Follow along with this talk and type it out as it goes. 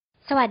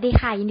สวัสดี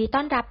ค่ะยินดีต้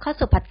อนรับเข้า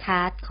สู่พอดแค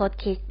สต์ Code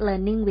Kids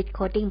Learning with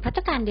Coding เพราะ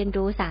ต้องการเรียน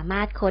รู้สาม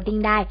ารถโคดดิ้ง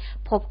ได้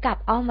พบกับ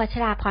อ้อมวัช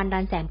ราพรดั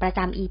นแสงประจ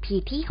ำ EP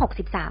ที่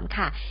63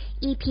ค่ะ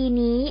EP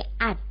นี้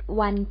อัด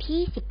วัน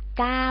ที่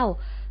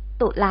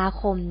19ตุลา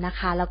คมนะ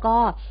คะแล้วก็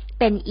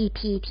เป็น EP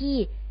ที่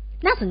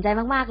น่าสนใจ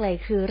มากๆเลย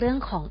คือเรื่อง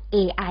ของ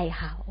AI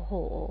ค่ะโอ้โห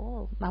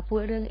มาพูด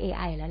เรื่อง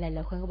AI แล้วหล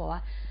ายๆคนก็บอกว่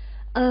า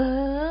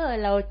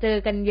เราเจอ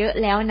กันเยอะ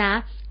แล้วนะ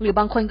หรือ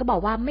บางคนก็บอ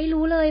กว่าไม่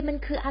รู้เลยมัน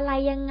คืออะไร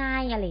ยังไง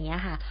อะไรอย่างเงี้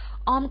ยค่ะ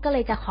อ้อมก็เล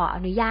ยจะขออ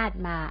นุญาต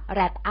มาแร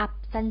ปอัพ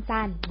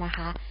สั้นๆนะค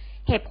ะ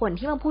เหตุผล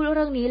ที่มาพูดเ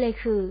รื่องนี้เลย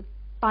คือ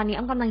ตอนนี้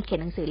อ้อมกำลังเขียน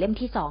หนังสือเล่ม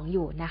ที่2อ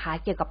ยู่นะคะ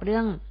เกี่ยวกับเรื่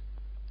อง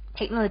เ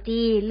ทคโนโล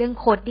ยีเรื่อง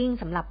โคดดิ้ง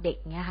สำหรับเด็ก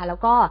เนี่ยค่ะแล้ว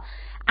ก็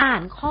อ่า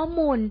นข้อ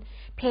มูล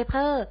เพเป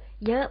อร์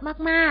เยอะ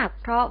มาก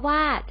ๆเพราะว่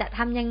าจะท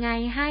ำยังไง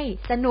ให้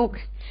สนุก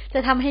จะ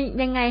ทำให้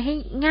ยังไงให้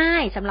ง่า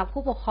ยสำหรับ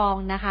ผู้ปกครอง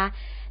นะคะ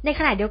ใน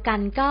ขณะเดียวกัน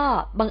ก็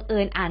บังเอิ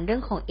ญอ่านเรื่อ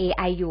งของ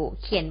AI อยู่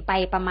เขียนไป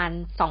ประมาณ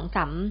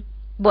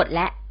 2-3 บทแ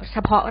ละเฉ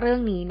พาะเรื่อ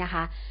งนี้นะค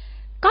ะ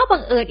ก็บั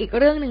งเอิญอีก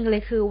เรื่องนึงเล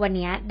ยคือวัน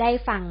นี้ได้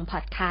ฟังพอ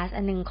ดแคสต์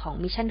อันนึงของ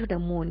Mission to the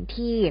Moon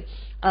ที่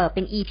เ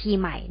ป็น EP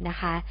ใหม่นะ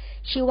คะ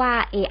ชื่อว่า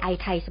AI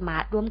Thai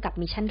Smart ร่วมกับ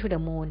Mission to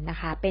the Moon นะ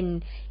คะเป็น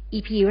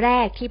EP แร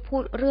กที่พู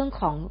ดเรื่อง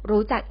ของ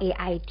รู้จัก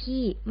AI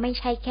ที่ไม่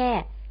ใช่แค่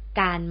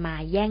การมา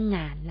แย่งง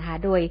านนะคะ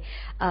โดย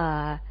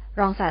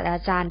รองศาสตรา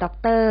จารย์ด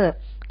ร.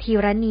ธี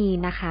รณี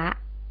นะคะ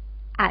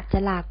อาจจะ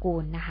ลากู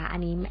ลนะคะอัน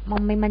นี้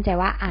ไม่มั่นใจ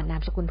ว่าอ่านนา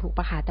มสกุลถูก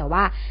ปะคะแต่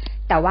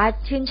ว่า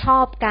ชื่นชอ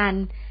บการ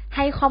ใ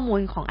ห้ข้อมู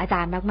ลของอาจ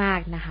ารย์มาก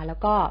ๆนะคะแล้ว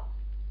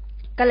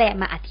ก็เลย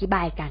มาอธิบ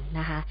ายกัน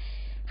นะคะ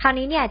คราว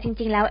นี้เนี่ยจ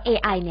ริงๆแล้ว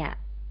AI เนี่ย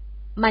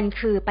มัน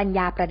คือปัญญ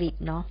าประดิษ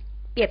ฐ์เนาะ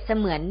เปรียบเส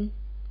มือ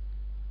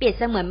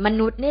นม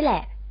นุษย์นี่แหล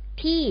ะ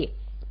ที่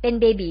เป็น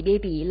เบ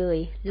บีเลย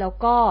แล้ว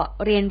ก็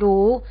เรียน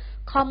รู้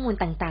ข้อมูล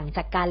ต่างๆจ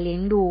ากการเลี้ย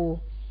งดู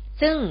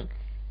ซึ่ง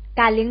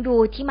การเลี้ยงดู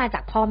ที่มาจ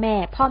ากพ่อแ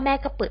ม่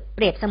ก็เป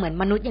รียบเสมือน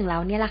มนุษย์อย่างเรา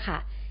เนี่ยแหละค่ะ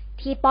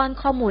ที่ป้อน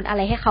ข้อมูลอะไ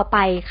รให้เขาไป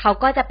เขา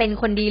ก็จะเป็น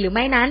คนดีหรือไ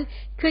ม่นั้น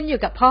ขึ้นอยู่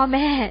กับพ่อแ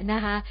ม่น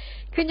ะคะ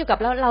ขึ้นอยู่กับ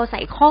เราใ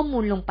ส่ข้อมู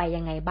ลลงไป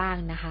ยังไงบ้าง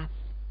นะคะ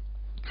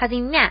คราว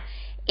นี้เนี่ย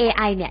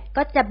AI เนี่ย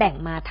ก็จะแบ่ง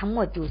มาทั้งหม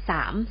ดอยู่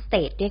3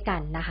 stage ด้วยกั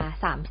นนะคะ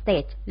3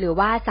 stage หรือ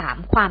ว่า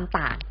3ความ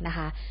ต่างนะค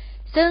ะ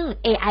ซึ่ง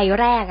AI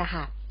แรกอะ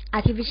ค่ะ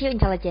Artificial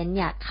Intelligence เ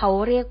นี่ยเขา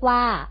เรียกว่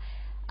า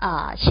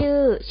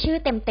ชื่อ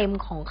เต็ม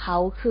ๆของเขา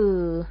คือ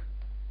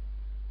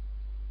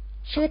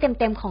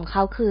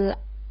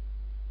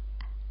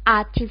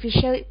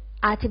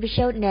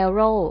Artificial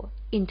Neural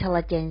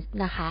Intelligence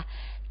นะคะ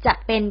จะ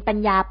เป็นปัญ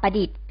ญาประ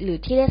ดิษฐ์หรือ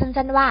ที่เรียก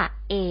สั้นๆว่า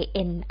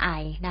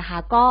ANI นะคะ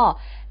ก็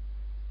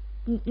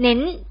เน้น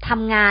ท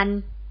ำงาน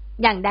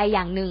อย่างใดอ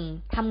ย่างหนึ่ง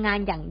ทำงาน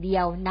อย่างเดี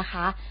ยวนะค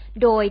ะ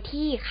โดย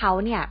ที่เขา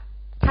เนี่ย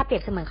ถ้าเปรีย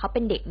บเสมือนเขาเ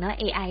ป็นเด็กเนาะ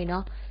AI เนา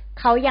ะ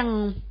เขายัง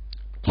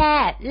แค่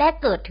แรก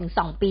เกิดถึง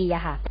2 ปีอ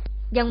ะค่ะ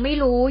ยังไ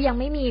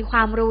ม่มีคว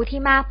ามรู้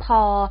ที่มากพ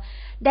อ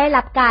ได้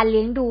รับการเ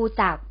ลี้ยงดู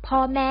จากพ่อ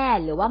แม่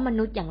หรือว่าม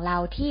นุษย์อย่างเรา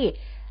ที่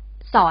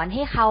สอนใ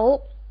ห้เขา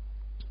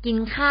กิน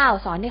ข้าว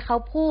สอนให้เขา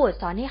พูด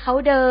สอนให้เขา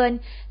เดิน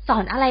สอ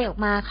นอะไรออก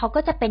มาเขาก็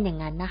จะเป็นอย่าง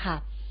นั้นนะคะ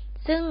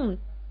ซึ่ง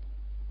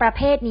ประเ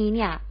ภทนี้เ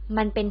นี่ย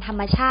มันเป็นธรร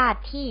มชาติ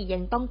ที่ยั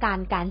งต้องกา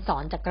รสอ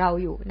นจากเรา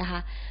อยู่นะคะ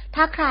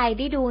ถ้าใครไ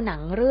ด้ดูหนั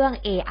งเรื่อง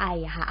AI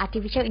ค่ะ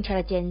Artificial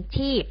Intelligence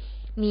ที่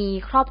มี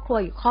ครอบครัว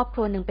อยู่ครอบค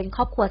รัวนึงเป็นค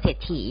รอบครัวเศรษ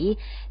ฐี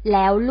แ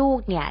ล้วลูก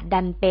เนี่ย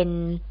ดันเป็น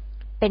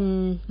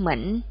เหมือ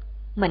น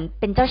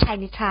เป็นเจ้าชาย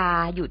นิทรา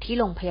อยู่ที่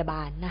โรงพยาบ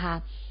าลนะคะ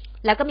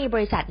แล้วก็มีบ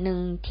ริษัทนึง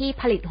ที่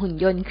ผลิตหุ่น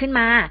ยนต์ขึ้น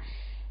มา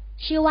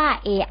ชื่อว่า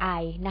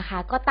AI นะคะ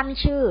ก็ตั้ง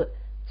ชื่อ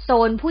โซ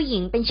นผู้หญิ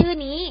งเป็นชื่อ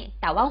นี้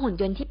แต่ว่าหุ่น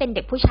ยนต์ที่เป็นเ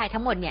ด็กผู้ชาย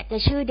ทั้งหมดเนี่ยจะ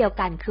ชื่อเดียว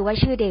กันคือว่า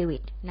ชื่อเดวิ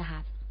ดนะคะ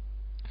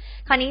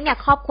คราวนี้เนี่ย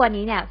ครอบครัว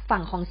นี้เนี่ยฝั่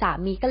งของสา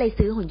มีก็เลย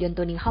ซื้อหุ่นยนต์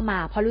ตัวนี้เข้ามา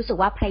เพราะรู้สึก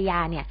ว่าภรรยา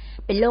เนี่ย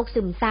เป็นโรค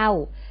ซึมเศร้า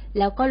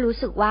แล้วก็รู้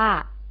สึกว่า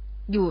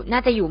น่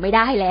าจะอยู่ไม่ไ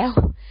ด้แล้ว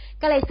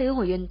ก็เลยซื้อ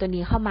หุ่นยนต์ตัว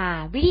นี้เข้ามา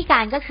วิธีกา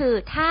รก็คือ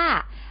ถ้า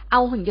เอา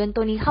หุ่นยนต์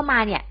ตัวนี้เข้ามา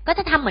เนี่ยก็จ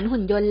ะทำเหมือน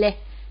หุ่นยนต์เลย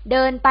เ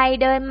ดินไป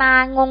เดินมา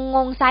ง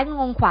งซ้าย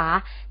งงขวา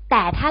แ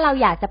ต่ถ้าเรา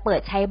อยากจะเปิ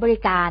ดใช้บริ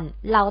การ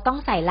เราต้อง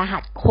ใส่รหั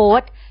สโค้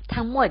ด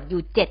ทั้งหมดอ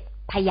ยู่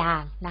7 พยา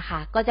งค์นะคะ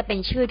ก็จะเป็น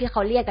ชื่อที่เข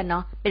าเรียกกันเนา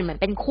ะเป็นเหมือน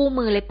เป็นคู่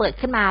มือเลยเปิด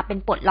ขึ้นมาเป็น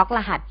ปลดล็อกร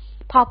หัส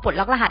พอปลด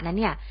ล็อกรหัสนั้น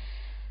เนี่ย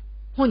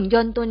หุ่นย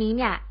นต์ตัวนี้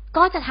เนี่ย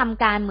ก็จะท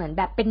ำการเหมือนแ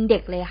บบเป็นเด็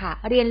กเลยค่ะ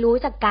เรียนรู้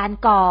จากการ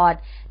กอด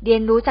เรีย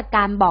นรู้จากก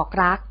ารบอก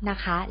รักนะ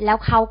คะแล้ว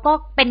เขาก็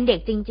เป็นเด็ก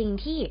จริง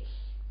ๆที่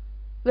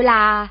เวล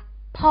า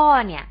พ่อ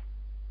เนี่ย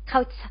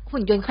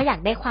หุ่นยนต์เขาอยาก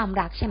ได้ความ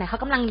รักใช่ไหมเขา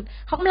กำ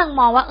ลัง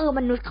มองว่า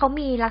มนุษย์เขา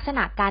มีลักษณ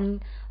ะการ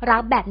รั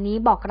กแบบนี้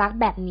บอกรัก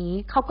แบบนี้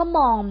เขาก็ม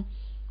อง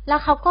แล้ว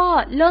เขาก็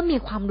เริ่มมี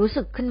ความรู้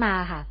สึกขึ้นมา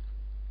ค่ะ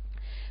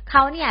เข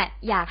าเนี่ย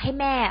อยากให้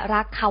แม่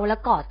รักเขาและ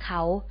กอดเข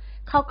า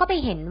ก็ไป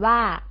เห็นว่า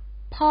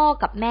พ่อ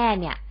กับแม่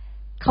เนี่ย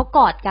เขาก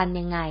อดกัน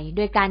ยังไงโ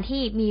ดยการ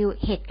ที่มี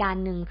เหตุการ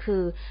ณ์หนึ่งคื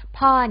อ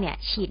พ่อเนี่ย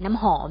ฉีดน้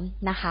ำหอม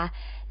นะคะ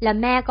แล้ว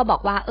แม่ก็บอ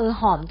กว่า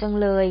หอมจัง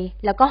เลย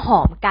แล้วก็ห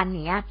อมกันอ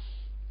ย่างเงี้ย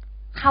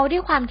เขาด้ว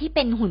ยความที่เ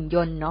ป็นหุ่นย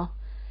นต์เนาะ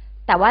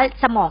แต่ว่า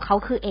สมองเขา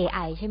คือ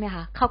AI ใช่ไหมค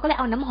ะเขาก็เลย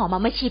เอาน้ำหอม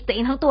มาฉีดตัวเอ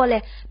งทั้งตัวเล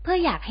ยเพื่อ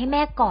อยากให้แ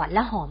ม่กอดแล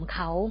ะหอมเข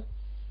า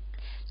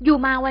อยู่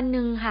มาวัน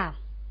นึงค่ะ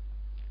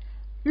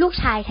ลูก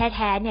ชายแ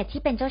ท้ๆเนี่ย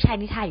ที่เป็นเจ้าชาย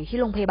นิทราอยู่ที่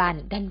โรงพยาบาล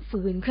ดัน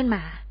ฟื้นขึ้นม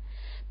า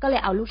ก็เลย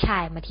เอาลูกชา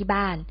ยมาที่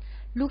บ้าน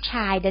ลูกช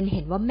ายดันเ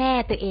ห็นว่าแม่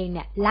ตัวเองเ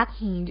นี่ยรัก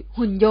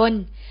หุ่นยน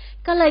ต์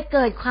ก็เลยเ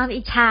กิดความ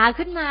อิจฉา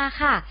ขึ้นมา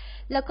ค่ะ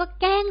แล้วก็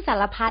แกล้งสา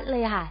รพัดเล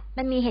ยค่ะ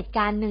มันมีเหตุก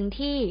ารณ์หนึ่ง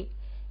ที่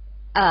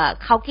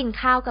เขากิน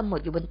ข้าวกันหมด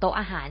อยู่บนโต๊ะ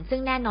อาหารซึ่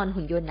งแน่นอน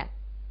หุ่นยนต์น่ะ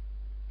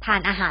ทา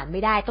นอาหารไ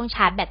ม่ได้ต้องช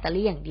าร์จแบตเตอ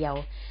รี่อย่างเดียว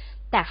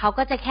แต่เขา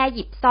ก็จะแค่ห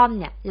ยิบซ่อม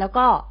เนี่ยแล้ว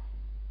ก็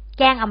แ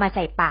กล้งเอามาใ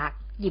ส่ปาก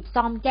หยิบ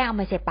ซ่อมแกล้งเอา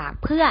มาใส่ปาก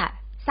เพื่อ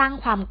สร้าง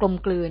ความกลม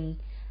กลืน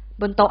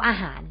บนโต๊ะอา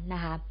หารน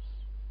ะคะ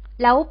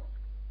แล้ว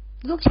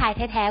ลูกชายแ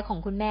ท้ๆของ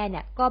คุณแม่เ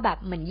นี่ยก็แบบ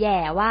เหมือนแย่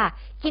ว่า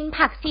กิน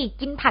ผักสิ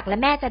กินผักแล้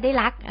วแม่จะได้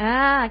รัก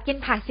กิน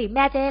ผักสิแ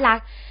ม่จะได้รัก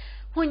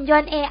หุ่นย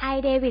นต์ AI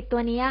เดวิดตั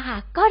วนี้ค่ะ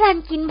ก็ดัน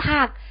กิน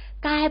ผัก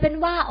กลายเป็น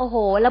ว่าโอ้โห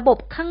ระบบ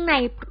ข้างใน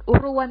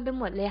รวนไป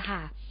หมดเลยค่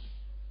ะ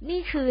นี่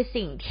คือ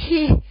สิ่ง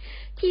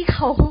ที่เ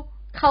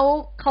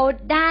ขา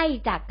ได้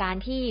จากการ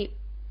ที่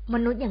ม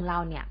นุษย์อย่างเรา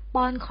เนี่ย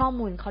ป้อนข้อ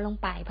มูลเขาลง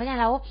ไปเพราะฉะนั้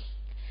นแล้ว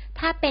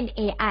ถ้าเป็น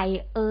AI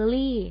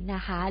early น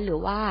ะคะหรือ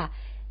ว่า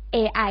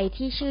AI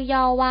ที่ชื่อ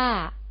ย่อว่า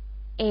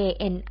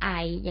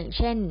ANI อย่างเ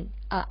ช่น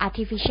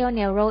Artificial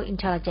Neural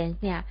Intelligence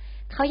เนี่ย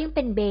เขายังเ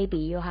ป็นเบ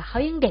บีอยู่ค่ะเขา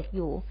ยังเด็กอ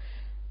ยู่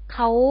เข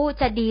า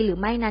จะดีหรือ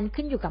ไม่นั้น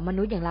ขึ้นอยู่กับม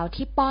นุษย์อย่างเรา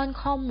ที่ป้อน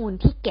ข้อมูล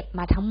ที่เก็บม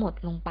าทั้งหมด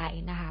ลงไป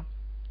นะคะ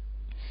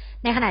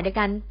ในขณะเดียว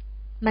กัน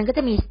มันก็จ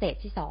ะมีสเตจ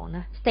ที่2น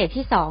ะสเตจ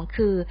ที่2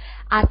คือ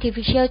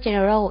Artificial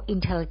General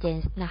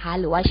Intelligence นะคะ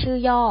หรือว่าชื่อ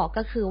ย่อ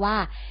ก็คือว่า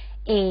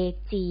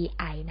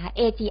AGI นะคะ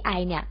AGI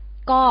เนี่ย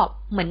ก็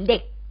เหมือนเด็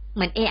กเห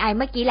มือน AI เ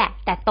มื่อกี้แหละ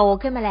แต่โต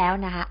ขึ้นมาแล้ว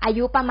นะคะอา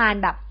ยุประมาณ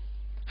แบบ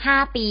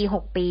5 ปี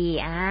6 ปี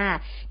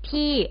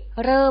ที่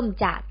เริ่ม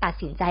จะตัด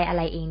สินใจอะไ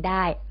รเองไ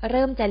ด้เ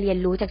ริ่มจะเรียน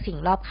รู้จากสิ่ง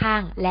รอบข้า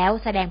งแล้ว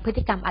แสดงพฤ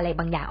ติกรรมอะไร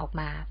บางอย่างออก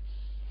มา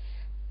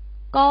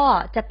ก็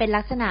จะเป็น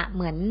ลักษณะเ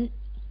หมือน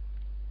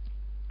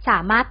สา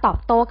มารถตอบ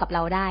โต้กับเร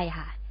าได้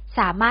ค่ะ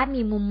สามารถ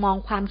มีมุมมอง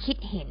ความคิด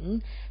เห็น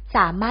ส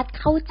ามารถ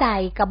เข้าใจ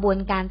กระบวน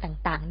การ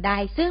ต่างๆได้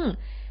ซึ่ง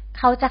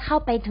เขาจะเข้า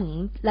ไปถึง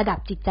ระดับ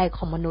จิตใจข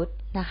องมนุษย์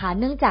นะคะ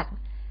เนื่องจาก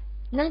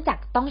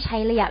ต้องใช้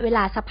ระยะเวล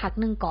าสักพัก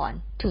หนึ่งก่อน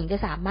ถึงจะ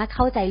สามารถเ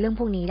ข้าใจเรื่อง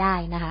พวกนี้ได้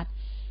นะคะ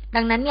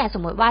ดังนั้นเนี่ยส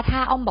มมติว่าถ้า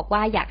อ้อมบอกว่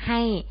าอยากส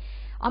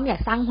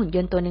ร้างหุ่นย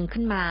นต์ตัวหนึ่ง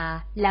ขึ้นมา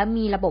แล้ว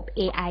มีระบบ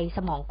AI ส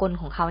มองกล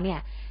ของเขาเนี่ย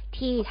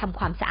ที่ทำ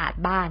ความสะอาด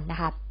บ้านนะ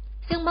คะ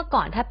ซึ่งเมื่อก่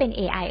อนถ้าเป็น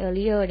AI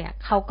earlier เนี่ย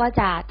เขาก็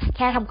จะแ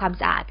ค่ทำความ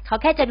สะอาดเขา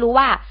แค่จะรู้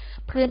ว่า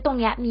พื้นตรง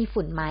นี้มี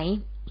ฝุ่นไหม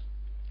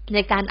ใน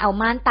การเอา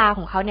ม่านตาข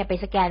องเขาเนี่ยไป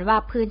สแกนว่า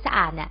พื้นสะอ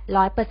าดเนี่ย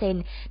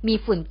 100% มี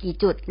ฝุ่นกี่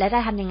จุดและจะ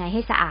ทำยังไงใ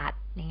ห้สะอาด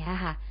อย่างเงี้ย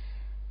ค่ะ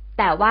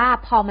แต่ว่า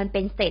พอมันเ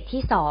ป็นสเตจ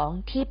ที่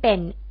2ที่เป็น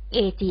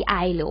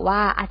AGI หรือว่า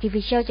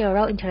Artificial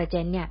General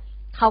Intelligence เนี่ย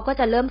เขาก็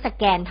จะเริ่มส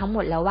แกนทั้งหม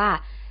ดแล้วว่า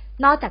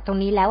นอกจากตรง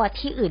นี้แล้ว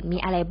ที่อื่นมี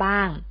อะไรบ้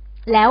าง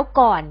แล้ว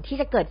ก่อนที่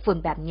จะเกิดฝุ่น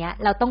แบบนี้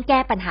เราต้องแก้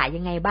ปัญหา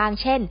ยังไงบ้าง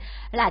เช่น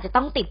เราอาจจะ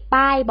ต้องติด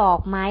ป้ายบอก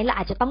ไหมเรา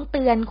อาจจะต้องเ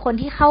ตือนคน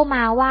ที่เข้าม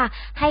าว่า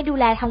ให้ดู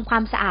แลทำควา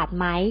มสะอาด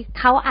ไหม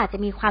เขาอาจจะ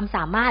มีความส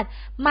ามารถ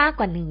มาก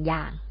กว่า1อ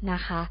ย่างน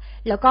ะคะ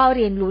แล้วก็เ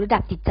รียนรู้ระดั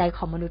บจิตใจข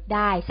องมนุษย์ไ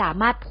ด้สา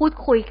มารถพูด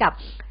คุยกับ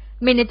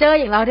เมเนเจอร์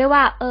อย่างเราได้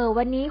ว่า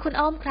วันนี้คุณ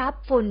อ้อมครับ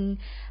ฝุ่น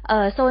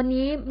โซน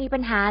นี้มีปั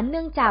ญหาเ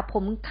นื่องจากผ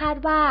มคาด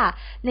ว่า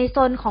ในโซ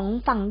นของ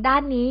ฝั่งด้า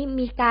นนี้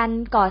มีการ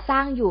ก่อสร้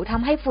างอยู่ท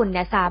ำให้ฝุ่นเ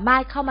นี่ยสามาร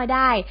ถเข้ามาไ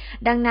ด้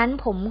ดังนั้น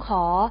ผมข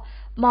อ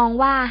มอง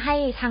ว่าให้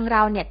ทางเร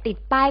าเนี่ยติด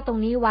ป้ายตรง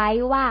นี้ไว้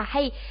ว่าใ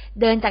ห้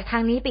เดินจากทา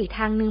งนี้ไปอีก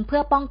ทางนึงเพื่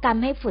อป้องกัน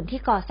ให้ฝุ่น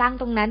ที่ก่อสร้าง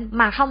ตรงนั้น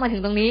มาเข้ามาถึ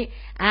งตรงนี้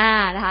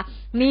นะคะ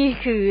นี่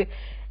คือ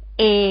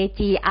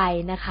AGI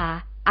นะคะ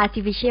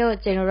Artificial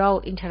General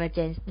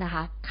Intelligence นะค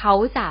ะเขา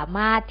สาม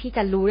ารถที่จ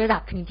ะรู้ระดั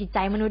บถึงจิตใจ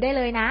มนุษย์ได้เ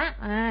ลยนะ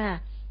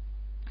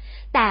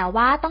แต่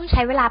ว่าต้องใ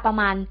ช้เวลาประ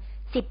มาณ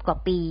10 กว่า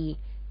ปี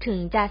ถึง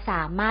จะส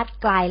ามารถ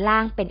กลายร่า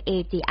งเป็น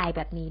AGI แ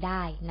บบนี้ไ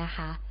ด้นะค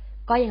ะ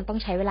ก็ยังต้อง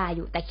ใช้เวลาอ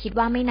ยู่แต่คิด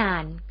ว่าไม่นา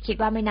น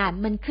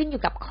มันขึ้นอ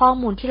ยู่กับข้อ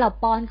มูลที่เรา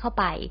ป้อนเข้า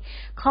ไป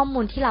ข้อมู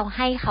ลที่เราใ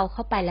ห้เขาเข้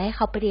าไปและให้เ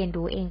ขาไปเรียน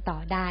รู้เองต่อ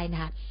ได้น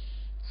ะคะ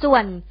ส่ว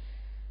น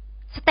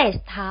สเตจ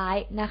ท้าย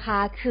นะคะ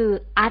คือ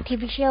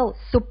artificial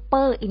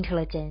super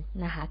intelligence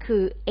นะคะคื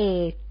อ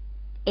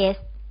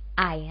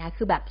ASI นะ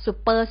คือแบบ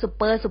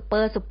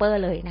super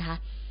เลยนะคะ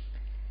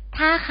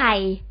ถ้าใคร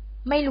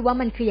ไม่รู้ว่า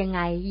มันคือยังไ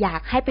งอยา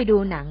กให้ไปดู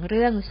หนังเ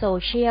รื่อง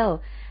social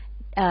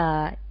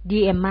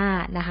dilemma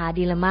นะค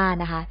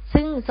ะ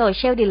ซึ่ง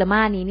social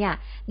dilemma นี้เนี่ย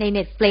ใน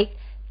Netflix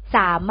ส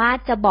ามารถ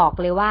จะบอก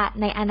เลยว่า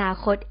ในอนา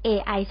คต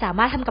AI สาม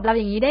ารถทำกับเรา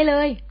อย่างนี้ได้เล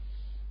ย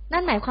นั่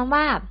นหมายความ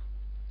ว่า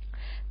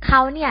เข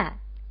าเนี่ย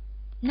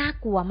น่า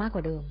กลัวมากก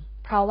ว่าเดิม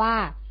เพราะว่า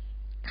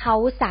เขา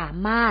สา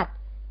มารถ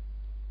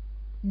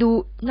ดู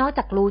นอกจ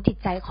ากรู้จิต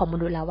ใจของม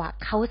นุษย์แล้วอะ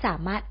เขาสา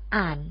มารถ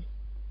อ่าน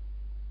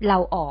เรา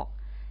ออก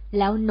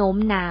แล้วโน้ม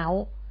น้าว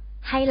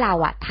ให้เรา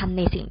อะทำใ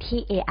นสิ่งที่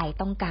AI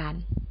ต้องการ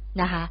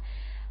นะคะ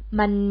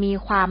มันมี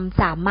ความ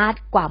สามารถ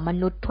กว่าม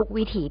นุษย์ทุก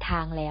วิถีทา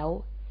งแล้ว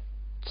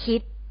คิ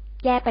ด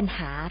แก้ปัญห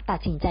าตัด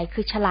สินใจคื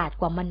อฉลาด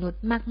กว่ามนุษ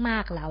ย์มา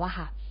กๆแล้วอะ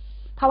ค่ะ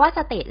เพราะว่าส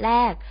เตจแร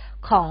ก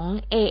ของ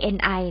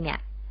ANI เนี่ย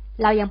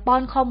เรายังป้อ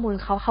นข้อมูล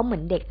เขาเหมื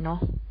อนเด็กเนาะ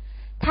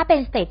ถ้าเป็น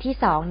สเตจที่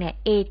2เนี่ย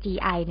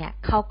AGI เนี่ย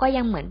เขาก็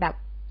ยังเหมือนแบบ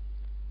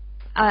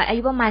อา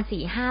ยุประมาณ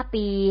 4-5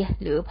 ปี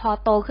หรือพอ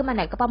โตขึ้นมาห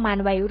น่อยก็ประมาณ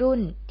วัยรุ่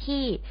น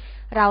ที่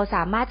เราส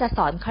ามารถจะส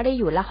อนเขาได้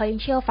อยู่แล้วเขายัง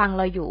เชื่อฟังเ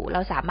ราอยู่เร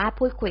าสามารถ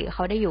พูดคุยกับเข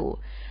าได้อยู่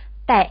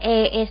แต่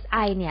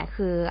ASI เนี่ย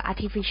คือ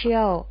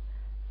Artificial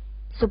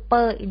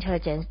Super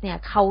Intelligence เนี่ย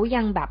เขา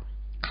ยังแบบ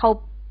เขา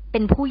เป็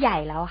นผู้ใหญ่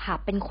แล้วค่ะ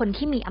เป็นคน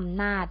ที่มีอ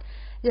ำนาจ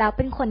แล้วเ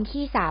ป็นคน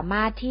ที่สาม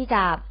ารถที่จ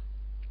ะ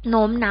โ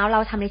น้มน้าวเรา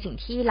ทำในสิ่ง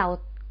ที่เรา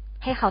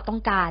ให้เขาต้อ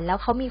งการแล้ว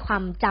เขามีควา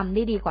มจำไ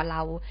ด้ดีกว่าเร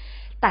า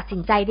ตัดสิ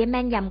นใจได้แ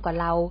ม่นยำกว่า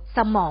เราส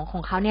มองขอ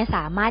งเขาเนี่ยส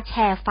ามารถแช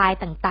ร์ไฟล์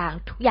ต่าง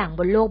ๆทุกอย่างบ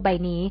นโลกใบ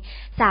นี้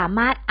สาม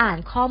ารถอ่าน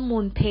ข้อมู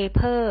ลเพเป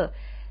อร์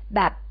แ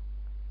บบ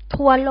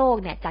ทั่วโลก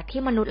เนี่ยจาก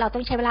ที่มนุษย์เราต้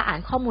องใช้เวลาอ่าน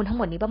ข้อมูลทั้งห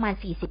มดนี้ประมาณ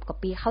40 กว่า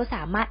ปีเขาส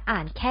ามารถอ่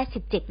านแค่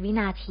17 วิ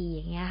นาทีอ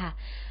ย่างเงี้ยค่ะ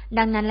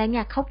ดังนั้นแล้วเ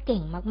นี่ยเขาเก่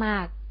งมา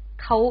ก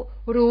ๆเขา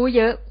รู้เ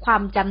ยอะควา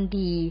มจำ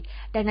ดี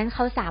ดังนั้นเข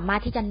าสามาร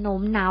ถที่จะโน้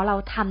มน้าวเรา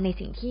ทำใน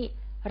สิ่งที่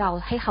เรา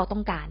ให้เขาต้อ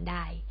งการไ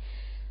ด้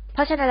เพ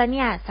ราะฉะนั้นแล้วเ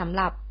นี่ยสำห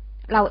รับ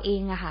เราเอ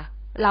งอะค่ะ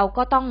เรา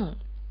ก็ต้อง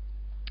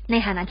ใน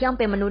ฐานะที่อ้อม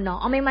เป็นมนุษย์เนาะ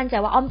อ้อมไม่มั่นใจ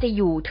ว่าอ้อมจะอ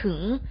ยู่ถึง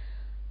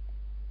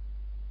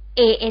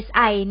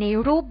ASI ใน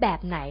รูปแบบ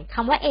ไหนค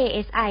ำว่า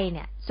ASI เ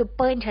นี่ย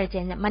Super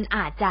Intelligence เนี่ยมันอ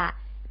าจจะ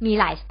มี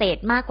หลายสเตจ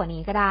มากกว่า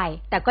นี้ก็ได้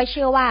แต่ก็เ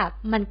ชื่อว่า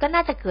มันก็น่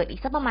าจะเกิดอี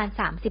กสักประมาณ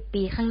30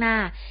 ปีข้างหน้า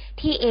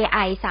ที่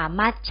AI สา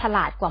มารถฉล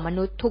าดกว่าม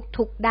นุษย์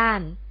ทุกๆด้า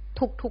น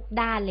ทุก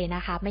ด้านเลยน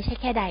ะคะไม่ใช่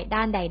แค่ด้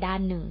านใดด้า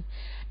นหนึ่ง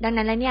ดัง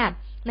นั้นแล้วเนี่ย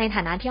ในฐ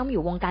านะที่อ้อมอ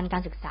ยู่วงการกา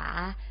รศึกษา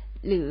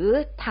หรือ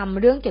ทำ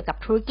เรื่องเกี่ยวกับ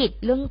ธุรกิจ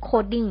เรื่องโค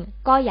ดดิ้ง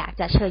ก็อยาก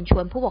จะเชิญช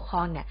วนผู้ปกคร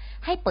องเนี่ย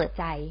ให้เปิด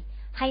ใจ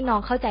ให้น้อง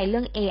เข้าใจเรื่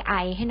อง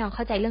AI ให้น้องเ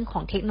ข้าใจเรื่องขอ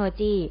งเทคโนโล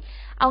ยี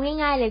เอา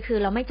ง่ายๆเลยคือ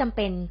เราไม่จำเ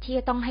ป็นที่จ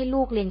ะต้องให้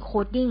ลูกเรียนโค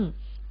ดดิ้ง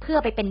เพื่อ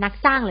ไปเป็นนัก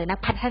สร้างหรือนัก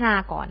พัฒนา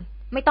ก่อน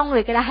ไม่ต้องเล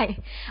ยก็ได้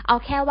เอา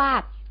แค่ว่า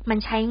มัน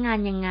ใช้งาน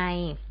ยังไง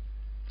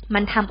มั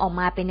นทำออก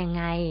มาเป็นยัง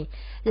ไง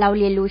เรา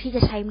เรียนรู้ที่จ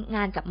ะใช้ง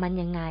านกับมัน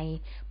ยังไง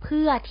เ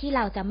พื่อที่เ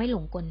ราจะไม่หล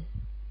งกล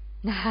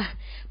นะคะ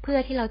เพื่อ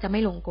ที่เราจะไม่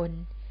หลงกล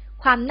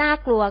ความน่า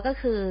กลัวก็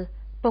คือ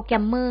โปรแกร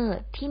มเมอร์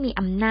ที่มี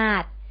อำนา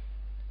จ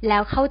แล้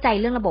วเข้าใจ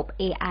เรื่องระบบ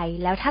AI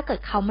แล้วถ้าเกิด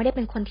เขาไม่ได้เ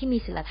ป็นคนที่มี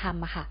ศีลธรรม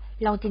อะค่ะ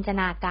ลองจินต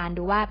นาการ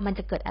ดูว่ามันจ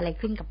ะเกิดอะไร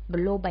ขึ้นกับบ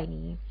นโลกใบ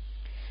นี้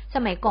ส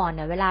มัยก่อนเ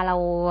นี่ยเวลาเรา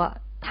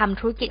ทำ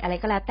ธุรกิจอะไร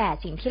ก็แล้วแต่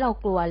สิ่งที่เรา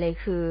กลัวเลย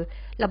คือ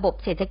ระบบ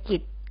เศรษฐกิจ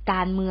ก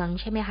ารเมือง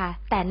ใช่ไหมคะ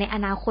แต่ในอ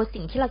นาคต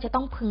สิ่งที่เราจะต้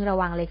องพึงระ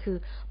วังเลยคือ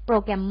โปร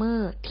แกรมเมอ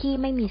ร์ที่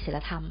ไม่มีศีล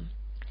ธรรม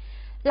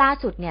ล่า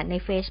สุดเนี่ยใน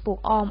Facebook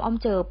อ้อม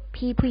เจอ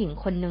พี่ผู้หญิง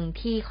คนหนึ่ง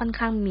ที่ค่อน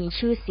ข้างมี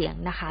ชื่อเสียง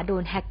นะคะโด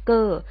นแฮกเก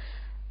อร์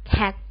แฮ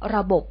กร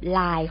ะบบไล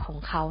น์ของ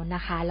เขาน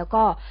ะคะแล้ว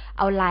ก็เ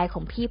อาไลน์ข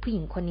องพี่ผู้ห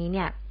ญิงคนนี้เ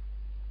นี่ย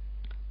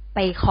ไป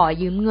ขอ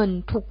ยืมเงิน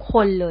ทุกค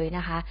นเลยน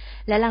ะคะ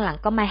และหลัง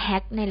ๆก็มาแฮ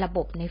กในระบ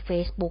บใน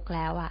Facebook แ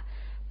ล้วอะ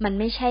มัน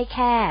ไม่ใ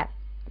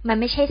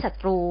ช่ศั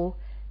ตรู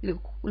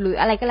หรือ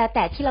อะไรก็แล้วแ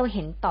ต่ที่เราเ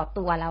ห็นต่อ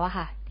ตัวแล้วอะ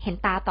ค่ะเห็น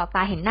ตาต่อต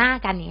าเห็นหน้า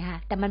กันนี่ค่ะ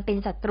แต่มันเป็น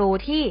ศัตรู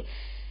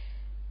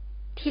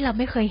ที่เรา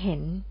ไม่เคยเห็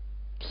น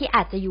ที่อ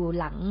าจจะอยู่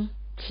หลัง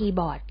คีย์บ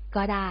อร์ด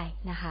ก็ได้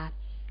นะคะ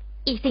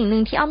อีกสิ่งหนึ่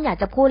งที่อ้อมอยาก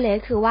จะพูดเลย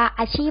ก็คือว่า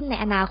อาชีพใน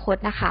อนาคต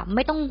นะคะไ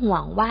ม่ต้องห่ว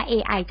งว่า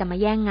AI จะมา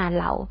แย่งงาน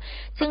เรา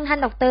ซึ่งท่าน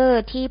ดร.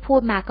ที่พู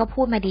ดมาก็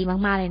พูดมาดี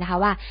มากๆเลยนะคะ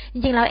ว่าจ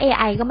ริงๆแล้ว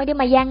AI ก็ไม่ได้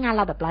มาแย่งงานเ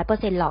ราแบบ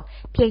 100% หรอก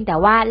เพียงแต่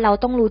ว่าเรา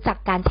ต้องรู้จัก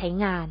การใช้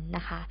งานน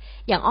ะคะ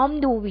อย่างอ้อม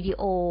ดูวิดีโ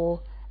อ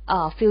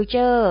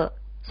Future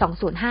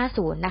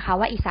 2050นะคะ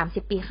ว่าอีก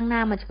30 ปีข้างหน้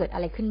ามันจะเกิดอะ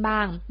ไรขึ้นบ้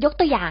างยก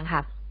ตัวอย่างค่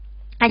ะ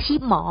อาชีพ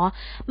หมอ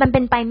มันเป็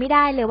นไปไม่ไ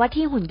ด้เลยว่า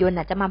ที่หุ่นยนต์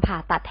จะมาผ่า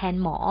ตัดแทน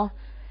หมอ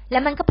และ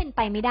มันก็เป็นไป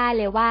ไม่ได้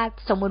เลยว่า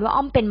สมมุติว่าอ้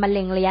อมเป็นมะเ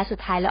ร็งระยะสุด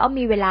ท้ายแล้วอ้อม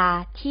มีเวลา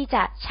ที่จ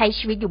ะใช้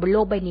ชีวิตอยู่บนโล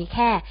กใบนี้แ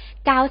ค่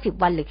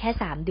90 วันหรือแค่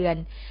3 เดือน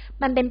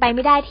มันเป็นไปไ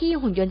ม่ได้ที่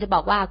หุ่นยนต์จะบ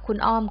อกว่าคุณ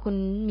อ้อมคุณ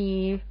มี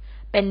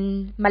เป็น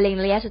มะเร็ง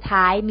ระยะสุด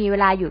ท้ายมีเว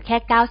ลาอยู่แค่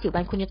90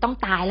 วันคุณจะต้อง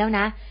ตายแล้วน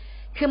ะ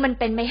คือมัน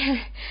เป็นไม่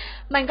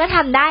มันก็ท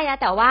ำได้นะ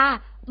แต่ว่า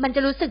มันจะ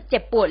รู้สึกเจ็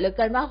บปวดเหลือเ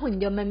กินว่าหุ่น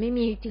ยนต์มันไม่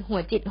มีหั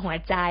วจิตหัว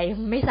ใจ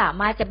ไม่สา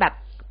มารถจะแบบ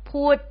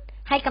พูด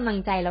ให้กำลัง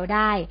ใจเราไ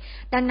ด้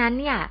ดังนั้น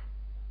เนี่ย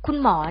คุณ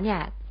หมอเนี่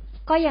ย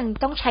ก็ยัง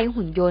ต้องใช้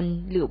หุ่นยนต์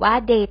หรือว่า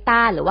Data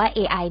หรือว่า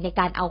AI ใน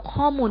การเอา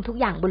ข้อมูลทุก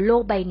อย่างบนโล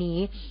กใบนี้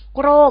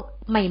โรค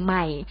ให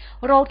ม่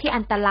ๆโรคที่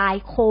อันตราย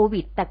โค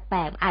วิดแปล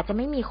กๆอาจจะไ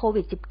ม่มีโค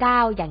วิด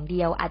-19 อย่างเ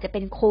ดียวอาจจะเป็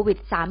นโควิด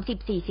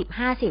30 40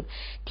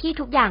 50ที่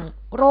ทุกอย่าง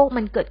โรค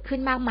มันเกิดขึ้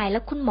นมากมายแล้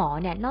วคุณหมอ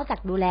เนี่ยนอกจาก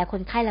ดูแลค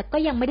นไข้แล้วก็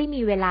ยังไม่ได้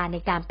มีเวลาใน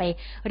การไป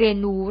เรียน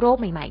รู้โรค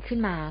ใหม่ๆขึ้น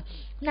มา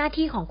หน้า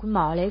ที่ของคุณหม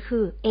อเลยคื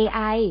อ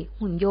AI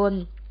หุ่นยน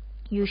ต์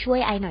ยูช่วย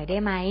ไอหน่อยได้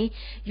ไหม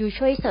ยู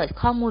ช่วยเสิร์ช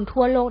ข้อมูล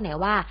ทั่วโลกหน่อย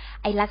ว่า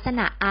ไอลักษณ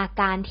ะอา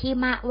การที่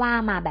ว่า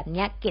มาแบบเ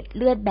นี้ยเกล็ดเ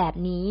ลือดแบบ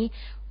นี้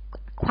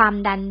ความ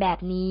ดันแบบ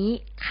นี้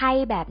ไข้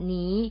แบบ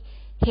นี้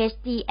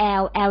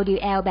HDL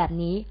LDL แบบ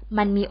นี้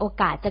มันมีโอ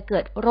กาสจะเกิ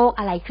ดโรค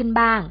อะไรขึ้น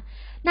บ้าง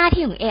หน้า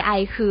ที่ของ AI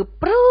คือ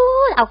ปรึ๊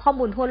ดเอาข้อ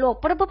มูลทั่วโลก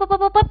ปุ๊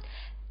บ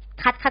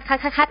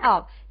คัดออ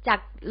กจาก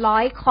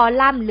100 คอ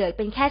ลัมน์เหลือเ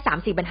ป็นแค่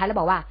3-4 บรรทัดแล้ว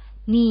บอกว่า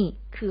นี่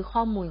คือข้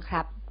อมูลค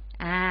รับ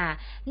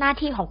หน้า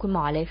ที่ของคุณหม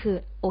อเลยคือ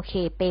โอเค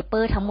เปเปอ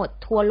ร์ทั้งหมด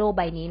ทั่วโลกใ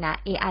บนี้นะ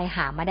AI ห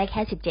ามาได้แ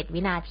ค่17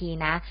 วินาที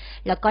นะ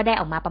แล้วก็ได้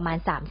ออกมาประมาณ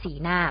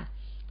 3-4 หน้า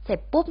เสร็จ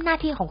ปุ๊บหน้า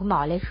ที่ของคุณหมอ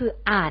เลยคือ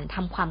อ่านท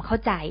ำความเข้า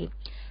ใจ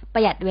ปร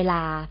ะหยัดเวล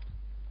า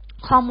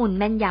ข้อมูล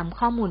แม่นยำ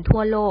ข้อมูลทั่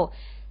วโลก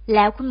แ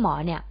ล้วคุณหมอ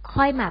เนี่ย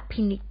ค่อยมา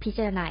พิจ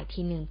ารณาอีก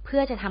ทีหนึ่งเพื่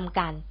อจะทำก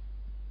าร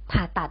ผ่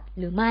าตัด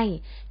หรือไม่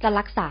จะ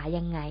รักษา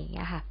ยังไง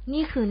นะคะ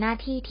นี่คือหน้า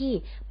ที่ที่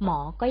หมอ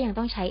ก็ยัง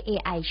ต้องใช้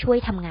AI ช่วย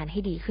ทำงานให้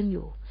ดีขึ้นอ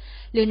ยู่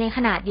หรือในข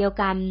ณะเดียว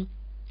กัน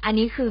อัน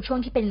นี้คือช่วง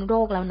ที่เป็นโร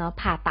คแล้วเนาะ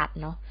ผ่าตัด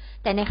เนาะ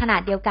แต่ในขณะ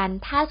เดียวกัน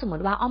ถ้าสมม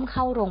ติว่าอ้อมเ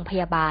ข้าโรงพ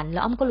ยาบาลแล้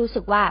วอ้อมก็รู้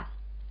สึกว่า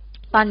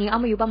ตอนนี้อ้อ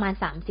มอายุประมาณ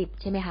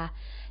30ใช่ไหมคะ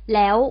แ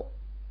ล้ว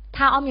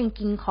ถ้าอ้อมยัง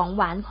กินของห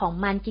วานของ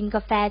มันกินก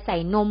าแฟใส่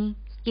นม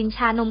กินช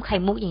านมไข่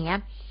มุกอย่างเงี้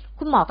ย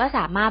คุณหมอก็ส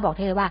ามารถบอกไ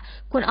ด้เลยว่า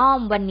คุณอ้อม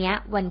วันนี้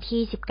วัน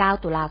ที่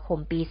19ตุลาคม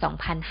ปี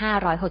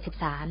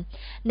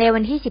2563ในวั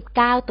นที่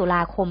19ตุล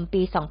าคม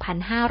ปี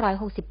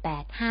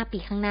2568 5 ปี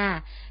ข้างหน้า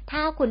ถ้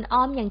าคุณ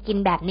อ้อมยังกิน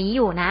แบบนี้อ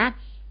ยู่นะ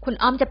คุณ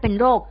อ้อมจะเป็น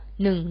โรค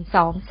1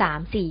 2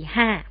 3 4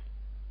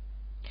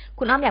 5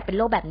คุณอ้อมอยากเป็นโ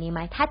รคแบบนี้ไหม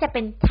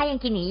ถ้ายัง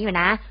กินอย่างนี้อยู่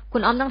นะคุ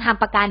ณอ้อมต้องท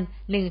ำประกัน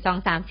1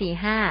 2 3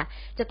 4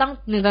 5จะต้อง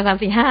1 2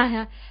 3 4 5น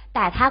ะแ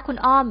ต่ถ้าคุณ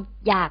อ้อม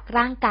อยาก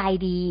ร่างกาย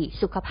ดี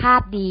สุขภาพ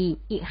ดี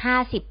อีก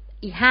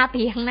5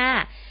 ปีข้างหน้า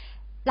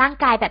ร่าง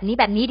กายแบบ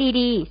นี้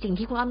ดีๆสิ่ง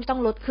ที่คุณอ้อมจะต้อ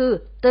งลดคือ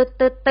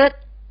ตึด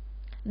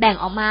แบ่ง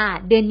ออกมา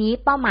เดือนนี้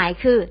เป้าหมาย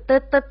คือ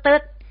ตึ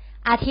ด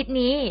อาทิตย์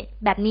นี้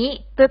แบบนี้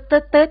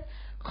ตึด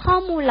ข้อ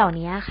มูลเหล่า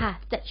นี้ค่ะ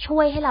จะช่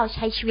วยให้เราใ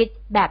ช้ชีวิต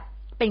แบบ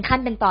เป็นขั้น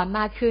เป็นตอนม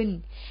ากขึ้น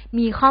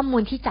มีข้อมู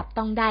ลที่จับ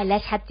ต้องได้และ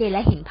ชัดเจนแล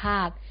ะเห็นภา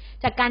พ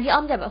จากการที่อ้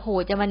อมจะแบบ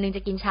จะวันนึงจ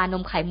ะกินชาน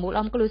มไข่มุก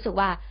อ้อมก็รู้สึก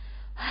ว่า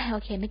โอ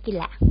เคไม่กิน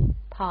แหละ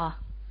พอ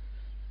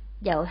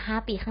เดี๋ยว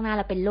5 ปีข้างหน้าเ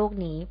ราเป็นโรค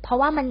นี้เพราะ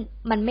ว่า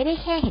มันไม่ได้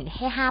แค่เห็นแ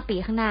ค่5 ปี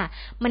ข้างหน้า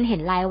มันเห็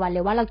นรายวันเล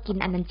ยว่าเรากิน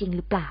อันนั้นจริงห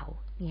รือเปล่า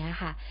เนี้ย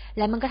ค่ะแ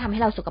ล้วมันก็ทำให้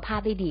เราสุขภาพ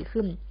ได้ดี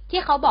ขึ้น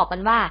ที่เขาบอกกั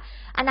นว่า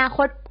อนาค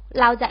ต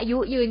เราจะอายุ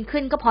ยืนขึ้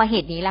นก็เพราะเห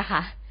ตุนี้แหละค่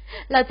ะ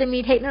เราจะมี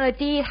เทคโนโล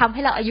ยีทำใ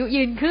ห้เราอายุ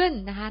ยืนขึ้น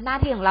นะคะหน้า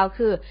ที่ของเรา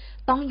คือ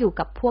ต้องอยู่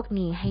กับพวก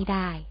นี้ให้ไ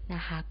ด้น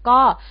ะคะก็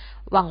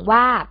หวัง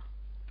ว่า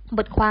บ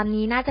ทความ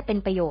นี้น่าจะเป็น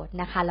ประโยชน์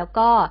นะคะแล้ว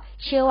ก็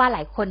เชื่อว่าหล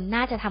ายคน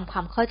น่าจะทำคว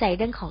ามเข้าใจเ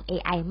รื่องของ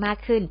AI มาก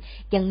ขึ้น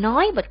อย่างน้อ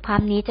ยบทควา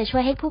มนี้จะช่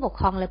วยให้ผู้ปก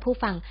ครองและผู้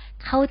ฟัง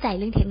เข้าใจ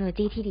เรื่องเทคโนโล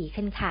ยีที่ดี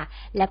ขึ้นค่ะ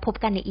และพบ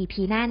กันใน EP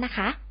หน้านะค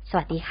ะส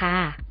วัสดีค่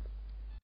ะ